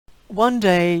One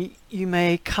day you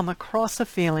may come across a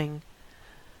feeling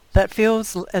that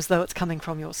feels as though it's coming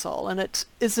from your soul, and it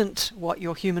isn't what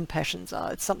your human passions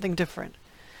are. It's something different.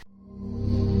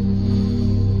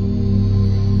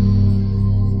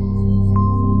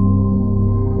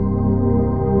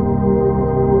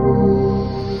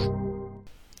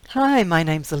 Hi, my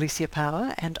name's Alicia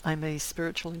Power, and I'm a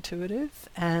spiritual intuitive,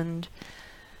 and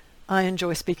I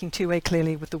enjoy speaking two-way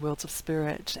clearly with the worlds of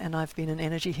spirit, and I've been an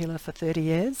energy healer for 30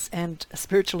 years and a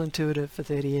spiritual intuitive for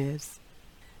 30 years.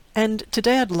 And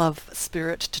today I'd love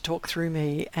Spirit to talk through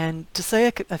me and to say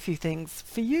a few things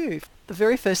for you. The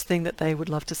very first thing that they would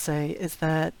love to say is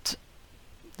that,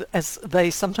 as they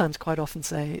sometimes quite often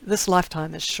say, this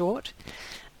lifetime is short,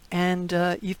 and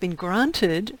you've been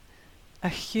granted a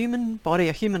human body,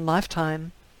 a human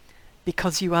lifetime,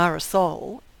 because you are a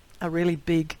soul, a really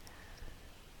big,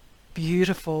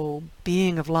 beautiful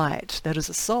being of light that is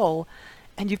a soul,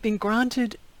 and you've been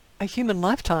granted a human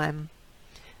lifetime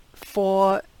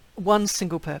for one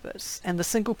single purpose, and the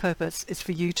single purpose is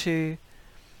for you to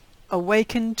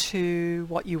awaken to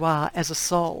what you are as a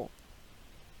soul.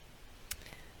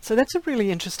 So that's a really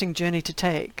interesting journey to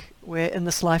take, where in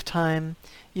this lifetime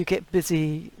you get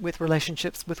busy with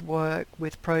relationships, with work,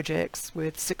 with projects,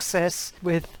 with success,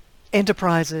 with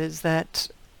enterprises that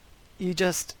you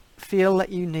just feel that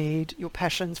you need, your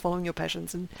passions, following your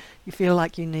passions, and you feel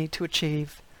like you need to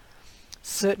achieve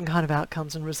certain kind of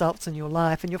outcomes and results in your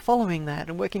life, and you're following that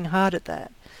and working hard at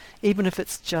that, even if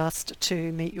it's just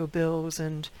to meet your bills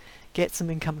and get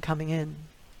some income coming in.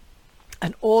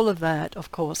 And all of that,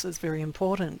 of course, is very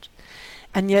important.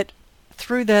 And yet,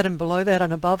 through that and below that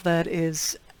and above that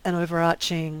is an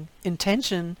overarching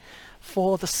intention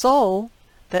for the soul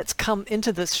that's come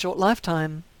into this short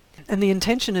lifetime. And the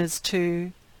intention is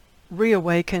to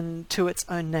reawaken to its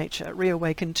own nature,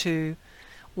 reawaken to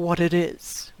what it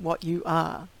is, what you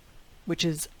are, which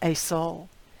is a soul.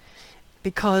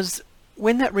 Because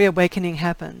when that reawakening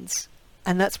happens,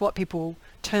 and that's what people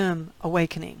term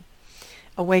awakening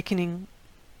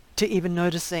to even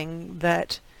noticing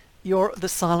that you're the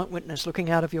silent witness looking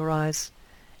out of your eyes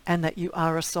and that you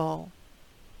are a soul.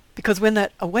 Because when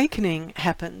that awakening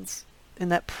happens, in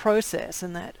that process,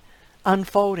 in that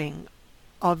unfolding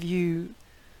of you,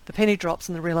 the penny drops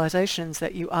and the realizations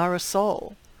that you are a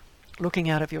soul looking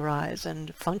out of your eyes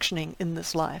and functioning in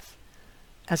this life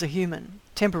as a human,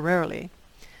 temporarily,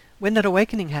 when that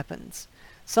awakening happens,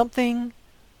 something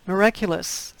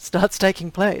miraculous starts taking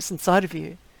place inside of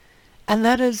you. And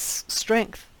that is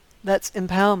strength, that's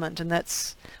empowerment, and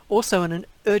that's also an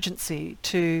urgency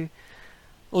to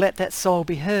let that soul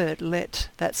be heard, let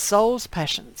that soul's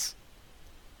passions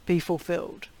be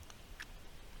fulfilled.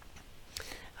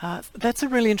 That's a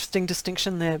really interesting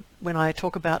distinction there when I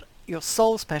talk about your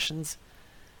soul's passions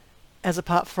as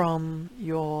apart from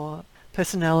your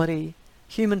personality,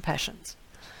 human passions.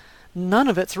 None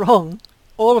of it's wrong,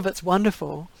 all of it's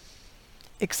wonderful,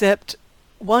 except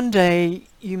one day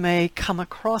you may come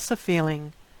across a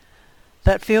feeling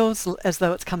that feels as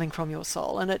though it's coming from your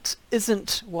soul, and it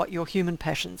isn't what your human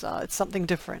passions are. It's something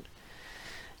different.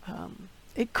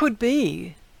 It could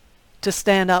be to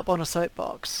stand up on a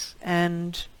soapbox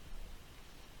and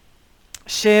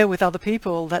share with other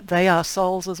people that they are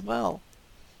souls as well,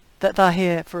 that they're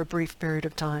here for a brief period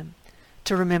of time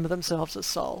to remember themselves as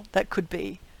soul. That could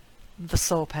be the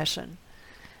soul passion.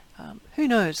 Who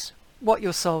knows what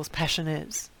your soul's passion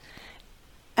is?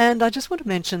 And I just want to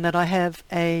mention that I have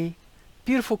a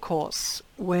beautiful course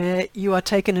where you are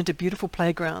taken into beautiful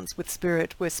playgrounds with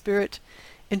Spirit, where Spirit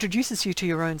introduces you to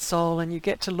your own soul, and you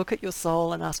get to look at your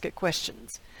soul and ask it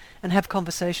questions and have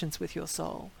conversations with your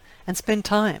soul and spend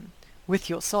time with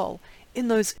your soul in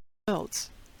those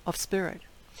worlds of Spirit.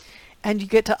 And you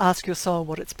get to ask your soul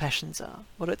what its passions are,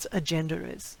 what its agenda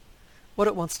is, what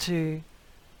it wants to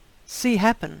see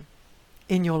happen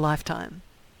in your lifetime.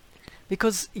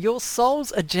 Because your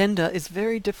soul's agenda is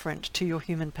very different to your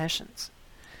human passions.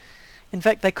 In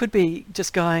fact, they could be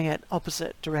just going at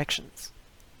opposite directions,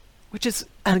 which is,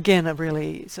 again, a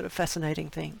really sort of fascinating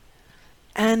thing.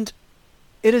 And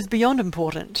it is beyond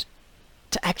important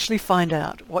to actually find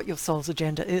out what your soul's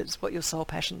agenda is, what your soul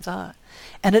passions are.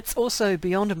 And it's also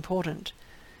beyond important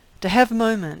to have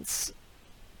moments,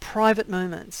 private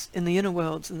moments in the inner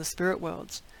worlds, in the spirit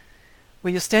worlds,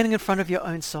 where you're standing in front of your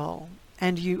own soul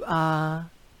and you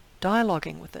are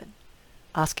dialoguing with it,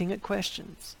 asking it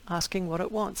questions, asking what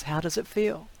it wants. How does it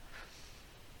feel?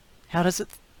 How does it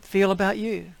feel about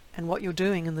you and what you're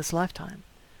doing in this lifetime?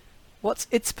 What's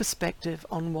its perspective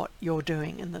on what you're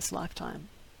doing in this lifetime?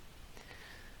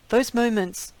 Those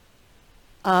moments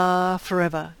are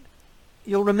forever.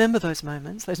 You'll remember those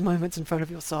moments in front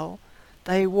of your soul.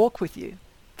 They walk with you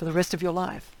for the rest of your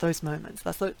life, those moments.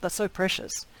 They're so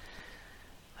precious.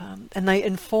 And they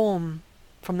inform,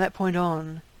 from that point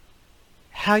on,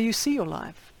 how you see your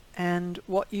life and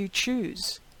what you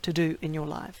choose to do in your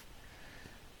life,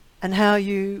 and how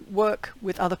you work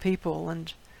with other people,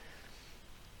 and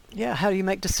how you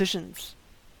make decisions,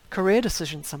 career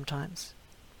decisions sometimes.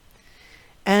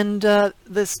 And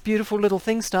this beautiful little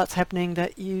thing starts happening,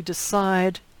 that you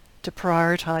decide to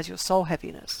prioritize your soul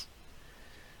happiness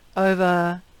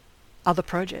over other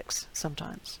projects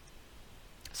sometimes.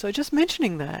 So just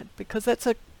mentioning that, because that's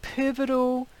a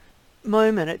pivotal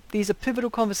moment. These are pivotal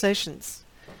conversations.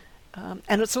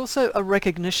 And it's also a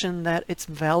recognition that it's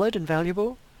valid and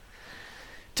valuable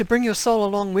to bring your soul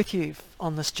along with you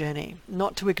on this journey,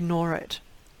 not to ignore it,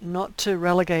 not to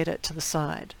relegate it to the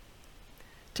side,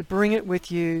 to bring it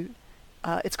with you.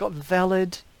 It's got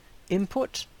valid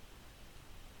input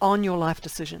on your life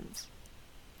decisions.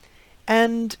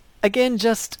 And again,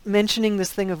 just mentioning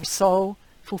this thing of soul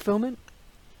fulfillment,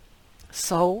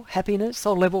 soul happiness,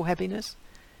 soul level happiness.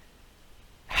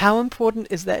 How important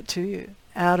is that to you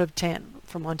out of 10,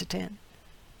 from 1 to 10?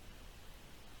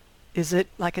 Is it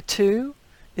like a 2?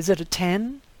 Is it a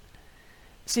 10?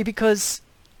 See, because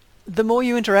the more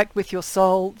you interact with your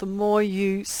soul, the more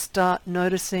you start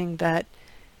noticing that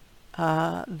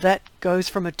that goes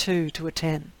from a 2 to a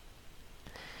 10.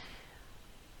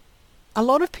 A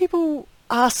lot of people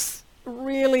are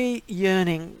really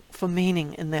yearning for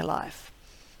meaning in their life.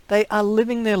 They are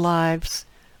living their lives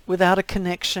without a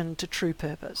connection to true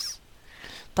purpose.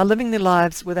 They're living their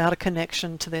lives without a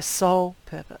connection to their soul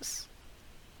purpose.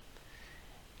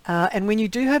 And when you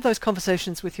do have those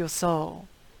conversations with your soul,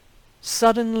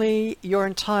 suddenly your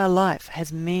entire life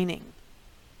has meaning.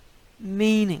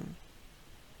 Meaning.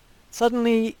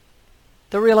 Suddenly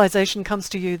the realization comes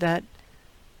to you that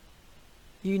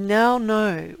you now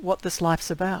know what this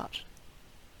life's about.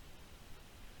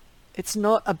 It's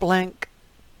not a blank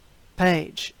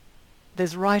page.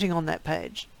 There's writing on that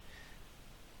page.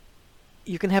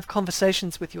 You can have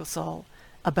conversations with your soul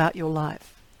about your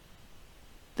life.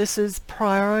 This is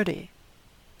priority.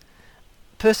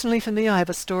 Personally, for me, I have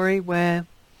a story where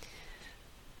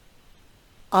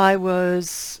I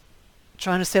was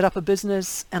trying to set up a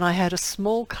business and I had a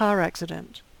small car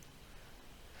accident.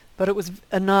 But it was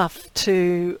enough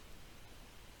to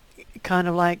kind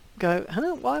of like go,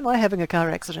 why am I having a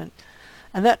car accident?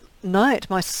 And that night,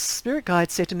 my spirit guide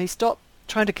said to me, stop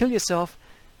trying to kill yourself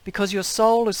because your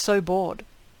soul is so bored.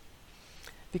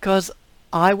 Because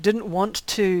I didn't want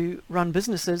to run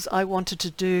businesses. I wanted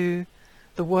to do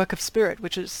the work of spirit,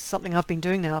 which is something I've been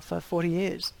doing now for 40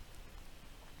 years.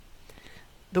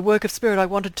 The work of spirit, I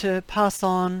wanted to pass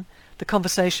on the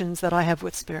conversations that I have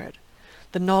with spirit,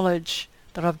 the knowledge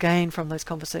that I've gained from those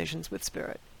conversations with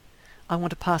spirit. I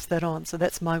want to pass that on. So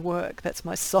that's my work. That's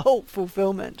my soul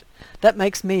fulfillment. That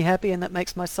makes me happy and that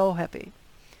makes my soul happy.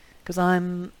 Because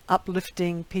I'm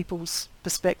uplifting people's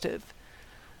perspective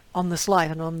on this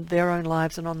life and on their own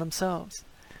lives and on themselves.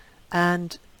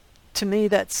 And to me,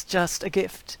 that's just a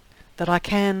gift, that I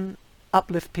can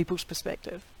uplift people's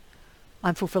perspective.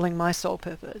 I'm fulfilling my soul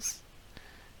purpose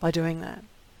by doing that.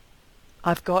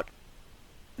 I've got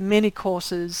many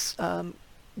courses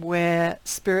where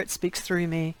spirit speaks through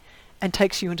me and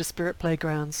takes you into spirit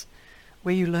playgrounds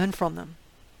where you learn from them.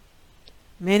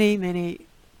 Many, many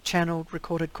channeled,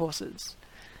 recorded courses.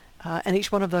 And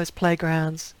each one of those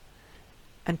playgrounds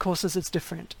and courses is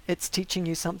different. It's teaching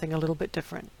you something a little bit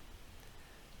different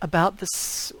about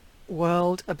this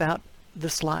world, about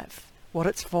this life, what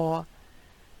it's for,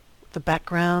 the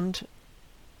background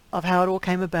of how it all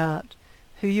came about,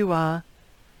 who you are,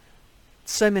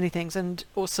 so many things, and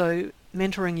also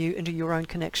mentoring you into your own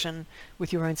connection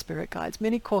with your own spirit guides.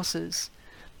 Many courses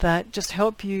that just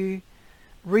help you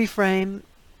reframe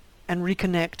and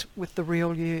reconnect with the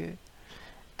real you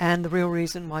and the real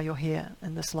reason why you're here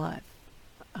in this life,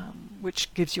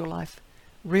 which gives your life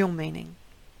real meaning.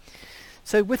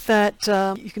 So with that,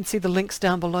 you can see the links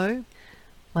down below.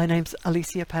 My name's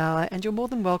Alicia Power, and you're more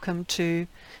than welcome to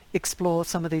explore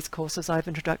some of these courses. I have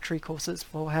introductory courses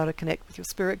for how to connect with your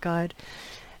spirit guide.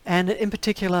 And in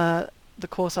particular, the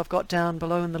course I've got down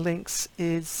below in the links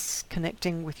is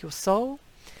connecting with your soul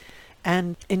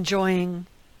and enjoying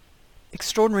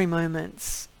extraordinary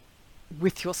moments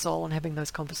with your soul and having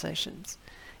those conversations.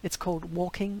 It's called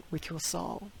Walking with Your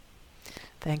Soul.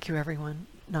 Thank you, everyone.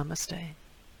 Namaste.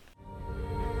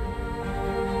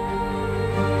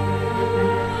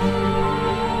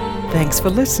 Thanks for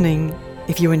listening.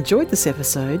 If you enjoyed this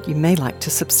episode, you may like to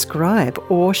subscribe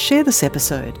or share this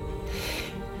episode.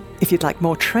 If you'd like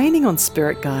more training on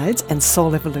spirit guides and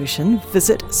soul evolution,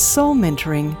 visit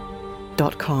soulmentoring.com.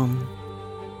 www.thesoulpassion.com.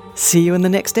 See you in the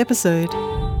next episode.